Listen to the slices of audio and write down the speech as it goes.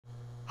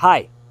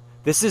Hi,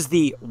 this is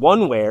the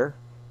Oneware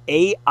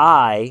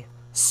AI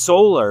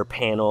solar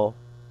panel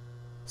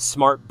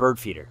smart bird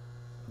feeder.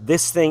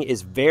 This thing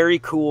is very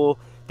cool.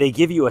 They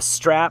give you a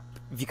strap.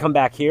 If you come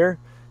back here,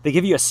 they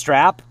give you a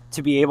strap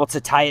to be able to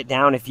tie it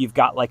down if you've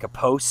got like a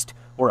post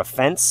or a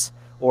fence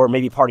or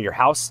maybe part of your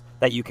house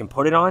that you can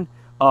put it on.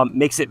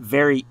 Makes it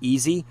very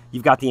easy.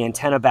 You've got the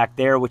antenna back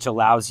there, which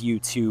allows you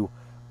to,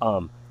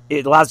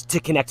 it allows to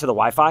connect to the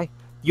Wi-Fi.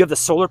 You have the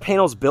solar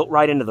panels built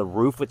right into the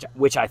roof,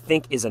 which I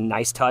think is a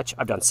nice touch.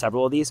 I've done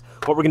several of these.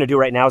 What we're gonna do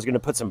right now is we're gonna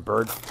put some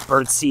bird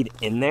seed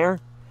in there.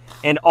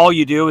 And all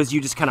you do is you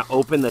just kind of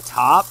open the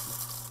top.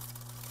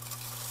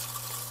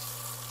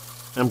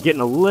 I'm getting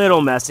a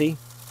little messy,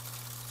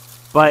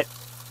 but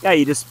yeah,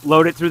 you just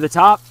load it through the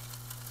top.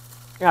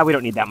 Yeah, we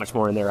don't need that much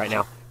more in there right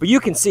now. But you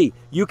can see,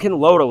 you can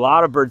load a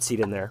lot of bird seed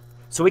in there.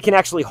 So we can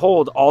actually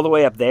hold all the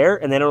way up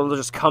there and then it'll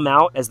just come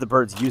out as the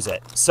birds use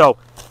it. So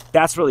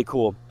that's really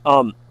cool.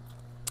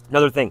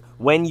 Another thing,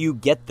 when you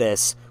get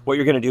this, what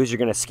you're gonna do is you're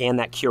gonna scan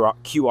that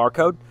QR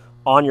code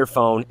on your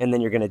phone and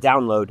then you're gonna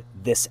download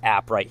this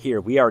app right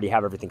here. We already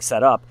have everything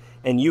set up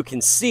and you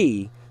can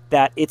see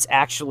that it's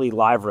actually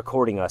live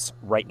recording us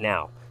right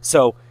now.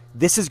 So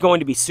this is going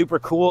to be super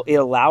cool.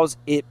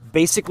 It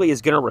basically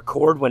is gonna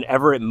record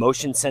whenever it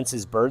motion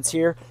senses birds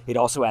here. It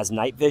also has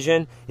night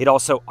vision. It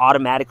also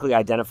automatically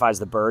identifies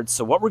the birds.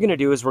 So what we're gonna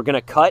do is we're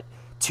gonna cut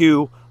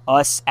to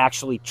us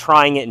actually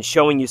trying it and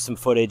showing you some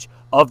footage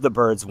of the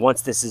birds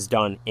once this is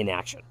done in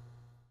action.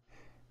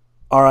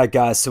 All right,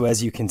 guys, so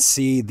as you can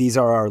see, these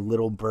are our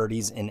little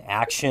birdies in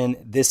action.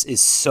 This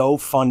is so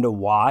fun to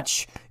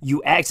watch.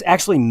 It's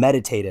actually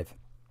meditative.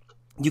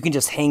 You can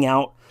just hang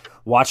out,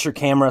 watch your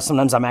camera.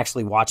 Sometimes I'm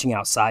actually watching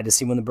outside to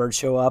see when the birds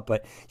show up,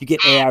 but you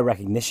get AI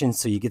recognition,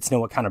 so you get to know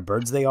what kind of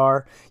birds they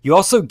are. You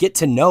also get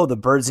to know the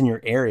birds in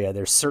your area.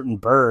 There's certain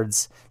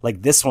birds,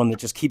 like this one, that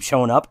just keep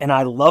showing up, and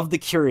I love the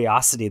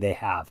curiosity they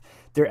have.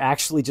 They're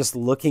actually just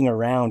looking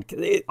around.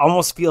 It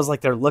almost feels like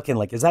they're looking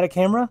like, is that a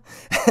camera?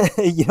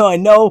 You know, I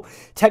know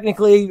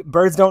technically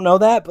birds don't know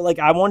that, but like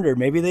I wonder,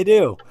 maybe they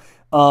do.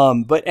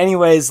 But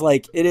anyways,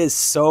 like it is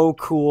so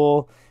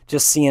cool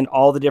just seeing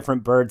all the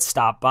different birds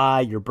stop by,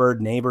 your bird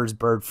neighbors,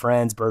 bird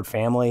friends, bird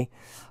family.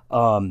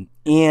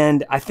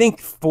 And I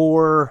think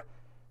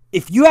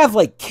if you have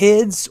like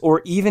kids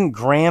or even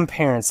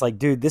grandparents, like,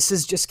 dude, this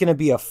is just going to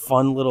be a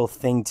fun little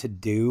thing to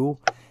do.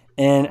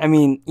 And I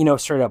mean, you know,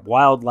 straight up,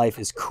 wildlife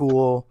is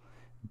cool.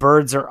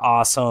 Birds are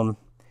awesome.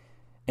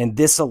 And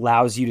this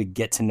allows you to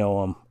get to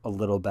know them a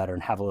little better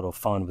and have a little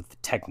fun with the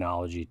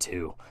technology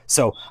too.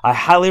 So I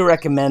highly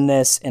recommend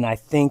this, and I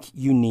think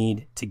you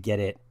need to get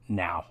it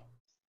now.